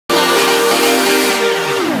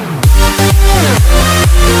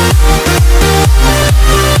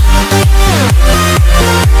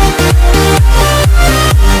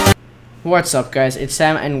What's up, guys? It's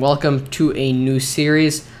Sam and welcome to a new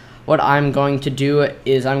series. What I'm going to do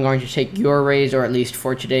is I'm going to take your raids, or at least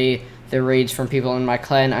for today, the raids from people in my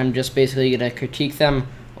clan. I'm just basically going to critique them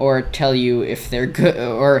or tell you if they're good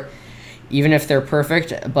or even if they're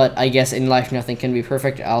perfect, but I guess in life nothing can be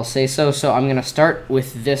perfect, I'll say so. So I'm going to start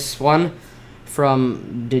with this one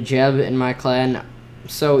from Dejeb in my clan.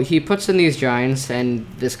 So he puts in these giants, and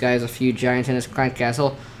this guy has a few giants in his clan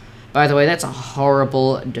castle. By the way, that's a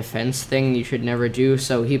horrible defense thing you should never do.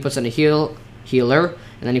 So he puts in a healer,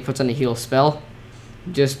 and then he puts in a heal spell,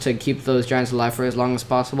 just to keep those giants alive for as long as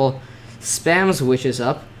possible. Spams witches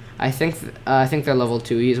up. I think they're level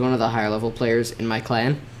 2. He's one of the higher level players in my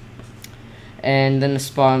clan. And then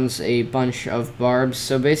spawns a bunch of barbs.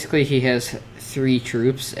 So basically he has 3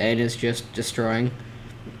 troops and is just destroying.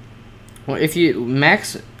 Well, if you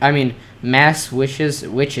mass witches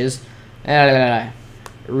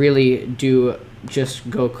really do just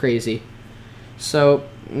go crazy. So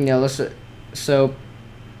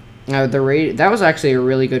the raid, that was actually a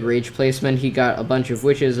really good rage placement. He got a bunch of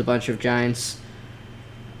witches, a bunch of giants.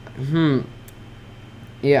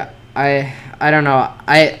 Yeah, I don't know.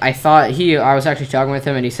 I thought I was actually talking with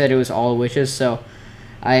him and he said it was all witches, so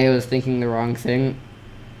I was thinking the wrong thing.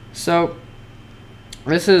 So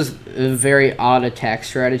this is a very odd attack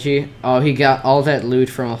strategy. Oh, he got all that loot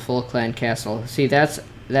from a full clan castle. See, that's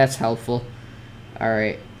helpful.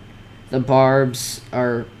 Alright. The barbs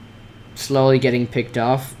are slowly getting picked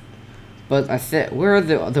off. But where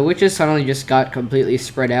the witches suddenly just got completely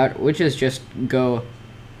spread out. Witches just go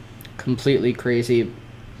completely crazy.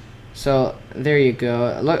 So there you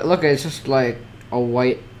go. Look, it's just like a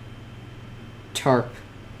white tarp.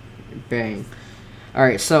 Bang.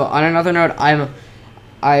 Alright, so on another note,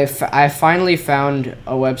 I finally found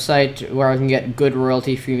a website where I can get good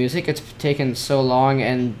royalty-free music. It's taken so long,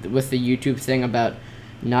 and with the YouTube thing about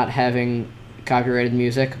not having copyrighted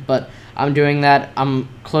music, but I'm doing that. I'm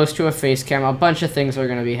close to a face cam. A bunch of things are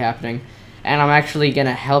going to be happening, and I'm actually going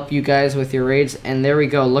to help you guys with your raids. And there we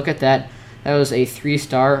go. Look at that. That was a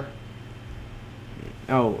 3-star.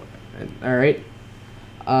 Oh, all right.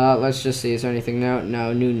 Let's just see. Is there anything?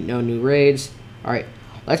 No new raids. All right.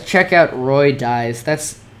 Let's check out Roy Dies.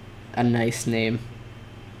 That's a nice name.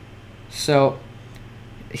 So,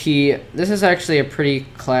 this is actually a pretty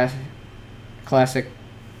classic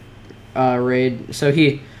raid. So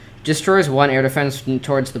he destroys one air defense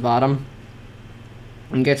towards the bottom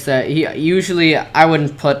and gets that. Usually I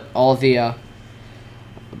wouldn't put all the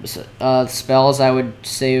spells. I would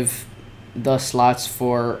save the slots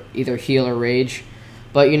for either heal or rage,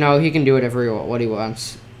 but he can do what he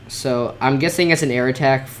wants. So I'm guessing it's an air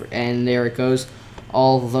attack, and there it goes,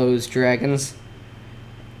 all those dragons.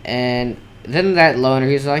 And then that loner,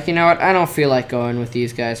 he's like, you know what, I don't feel like going with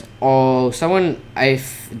these guys. Oh, someone,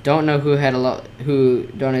 don't know who who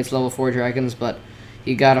donates level 4 dragons, but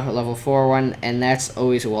he got a level 4 one, and that's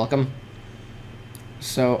always welcome.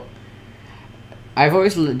 So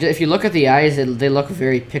if you look at the eyes, they look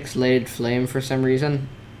very pixelated flame for some reason,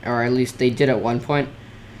 or at least they did at one point.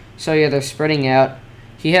 So yeah, they're spreading out.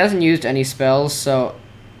 He hasn't used any spells, so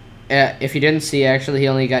if you didn't see, actually, he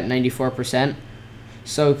only got 94%.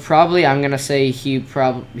 So probably, I'm gonna say he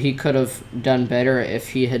could have done better if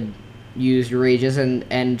he had used rages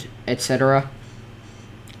and etc.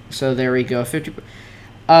 So there we go, 50.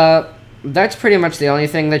 That's pretty much the only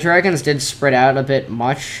thing. The dragons did spread out a bit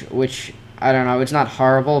much, which I don't know. It's not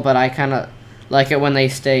horrible, but I kind of like it when they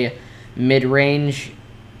stay mid-range,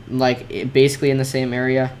 like basically in the same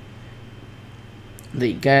area.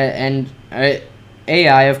 The guy and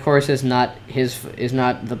AI, of course, is not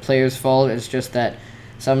the player's fault. It's just that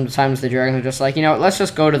sometimes the dragons are just like, let's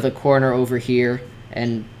just go to the corner over here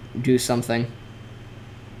and do something.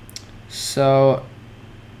 So,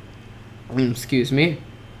 excuse me.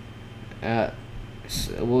 Well,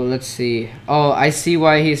 let's see. Oh, I see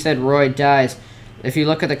why he said Roy Dies. If you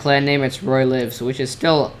look at the clan name, it's Roy Lives, which is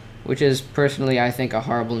personally, I think, a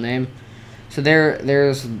horrible name. So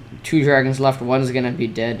there's 2 dragons left. One's gonna be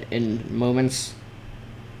dead in moments.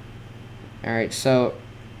 Alright, so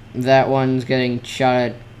that one's getting shot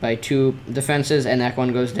at by 2 defenses, and that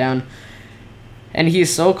one goes down. And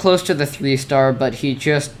he's so close to the 3-star, but he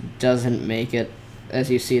just doesn't make it,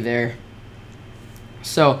 as you see there.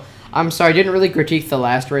 So, I'm sorry, I didn't really critique the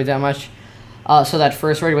last raid that much. So that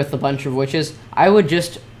first raid with a bunch of witches, I would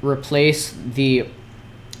just replace the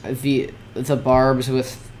barbs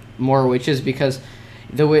with more witches, because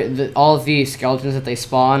all of the skeletons that they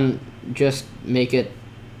spawn just make it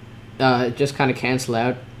just kind of cancel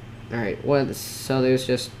out. Alright, what? So there's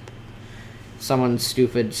just someone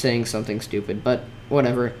stupid saying something stupid, but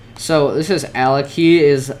whatever. So this is Alec. He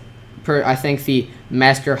is, I think, the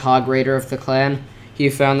master hog raider of the clan. He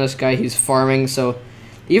found this guy. He's farming, so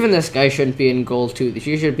even this guy shouldn't be in gold too.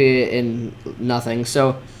 He should be in nothing.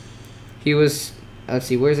 So he was. Let's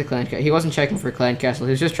see, where's the clan castle? He wasn't checking for clan castle.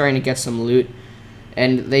 He was just trying to get some loot,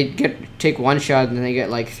 and they take one shot and they get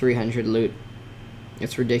like 300 loot.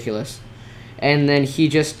 It's ridiculous. And then he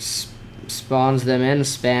just spawns them in,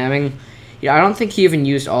 spamming. Yeah, I don't think he even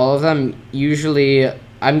used all of them. Usually,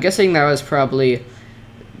 I'm guessing that was probably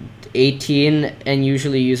 18, and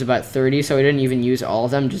usually use about 30, so he didn't even use all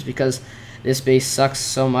of them just because this base sucks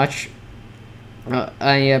so much.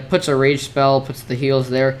 And puts a rage spell, puts the heals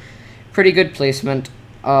there. Pretty good placement.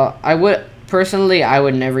 I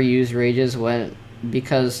would never use rages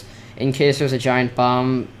because in case there's a giant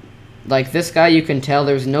bomb, like this guy, you can tell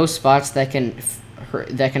there's no spots that can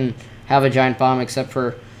have a giant bomb except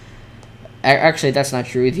for. Actually, that's not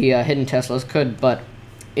true. The hidden Teslas could, but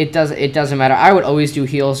it doesn't matter. I would always do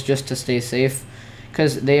heals just to stay safe,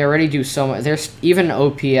 because they already do so much. They're even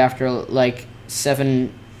OP after like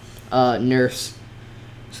 7 nerfs.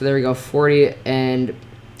 So there we go, 40, and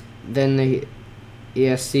then the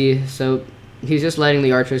ESC. So he's just letting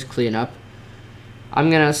the archers clean up. I'm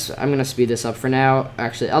gonna speed this up for now.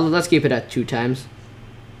 Actually, let's keep it at 2 times.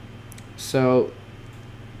 So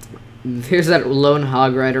here's that lone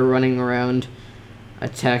hog rider running around,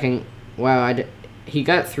 attacking. Wow, he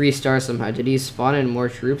got 3 stars somehow. Did he spawn in more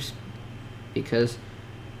troops? Because,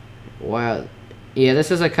 wow, yeah,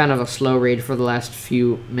 this is a kind of a slow raid for the last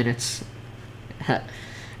few minutes. All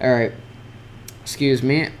right, excuse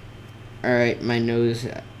me. All right, my nose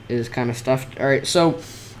is kind of stuffed. All right, so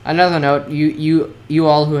another note, you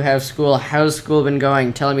all who have school, how's school been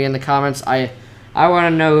going? Tell me in the comments. I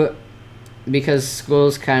want to know, because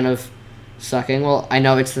school's kind of sucking. Well, I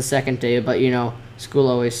know it's the 2nd day, but you know, school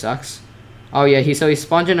always sucks. Oh yeah, he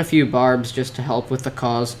spawned in a few barbs just to help with the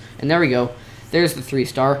cause, and there we go. There's the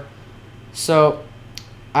 3-star. So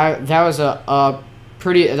that was that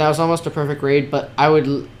was almost a perfect raid, but I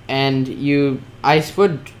would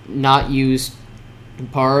not use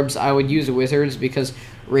barbs. I would use wizards because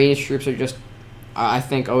ranged troops are just, I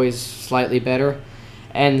think, always slightly better,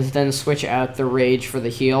 and then switch out the rage for the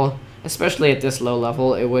heal, especially at this low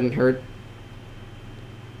level. It wouldn't hurt.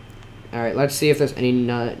 All right, let's see if there's any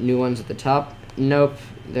new ones at the top. Nope,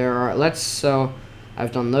 there are. So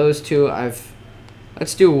I've done those 2.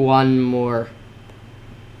 Let's do 1 more.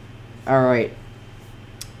 All right.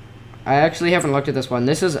 I actually haven't looked at this one.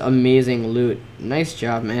 This is amazing loot. Nice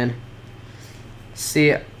job, man.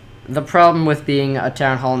 See, the problem with being a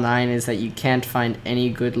Town Hall 9 is that you can't find any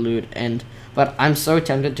good loot, but I'm so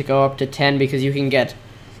tempted to go up to 10 because you can get,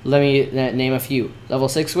 let me name a few. Level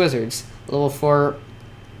 6 wizards, level 4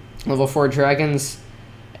 dragons,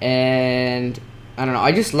 and I don't know,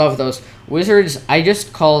 I just love those wizards. I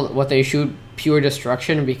just call what they shoot pure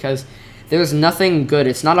destruction because there's nothing good.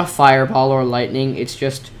 It's not a fireball or lightning, it's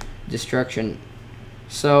just destruction.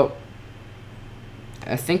 So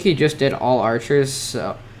I think he just did all archers.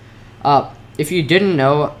 So if you didn't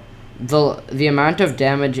know, the amount of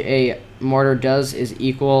damage a mortar does is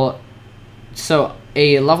equal. So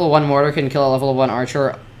a level 1 mortar can kill a level 1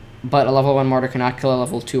 archer, but a level 1 mortar cannot kill a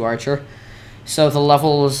level 2 archer. So the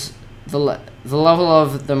level of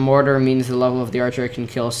the mortar means the level of the archer it can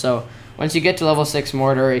kill. So once you get to level 6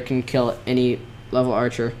 mortar, it can kill any level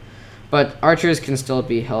archer, but archers can still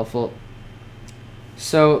be helpful.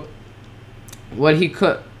 So what he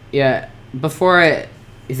could, yeah, before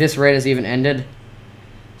this raid has even ended.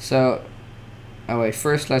 So, oh wait,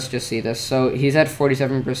 first let's just see this. So he's at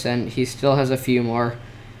 47%. He still has a few more.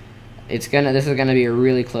 This is gonna be a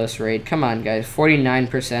really close raid. Come on, guys,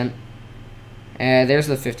 49%. And there's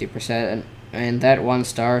the 50%, and that 1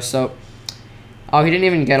 star. So, oh, he didn't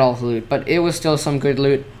even get all the loot, but it was still some good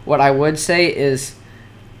loot. What I would say is,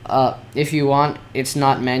 if you want, it's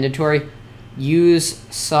not mandatory. Use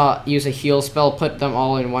a heal spell, put them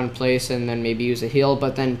all in one place, and then maybe use a heal,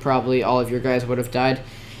 but then probably all of your guys would have died.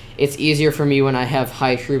 It's easier for me when I have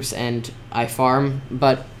high troops and I farm,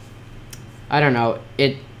 but I don't know.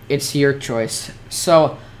 It's your choice.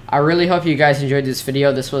 So I really hope you guys enjoyed this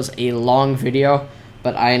video. This was a long video,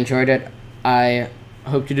 but I enjoyed it. I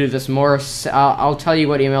hope to do this more. I'll tell you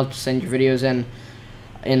what email to send your videos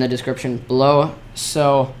in the description below.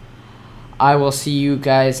 So I will see you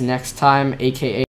guys next time, aka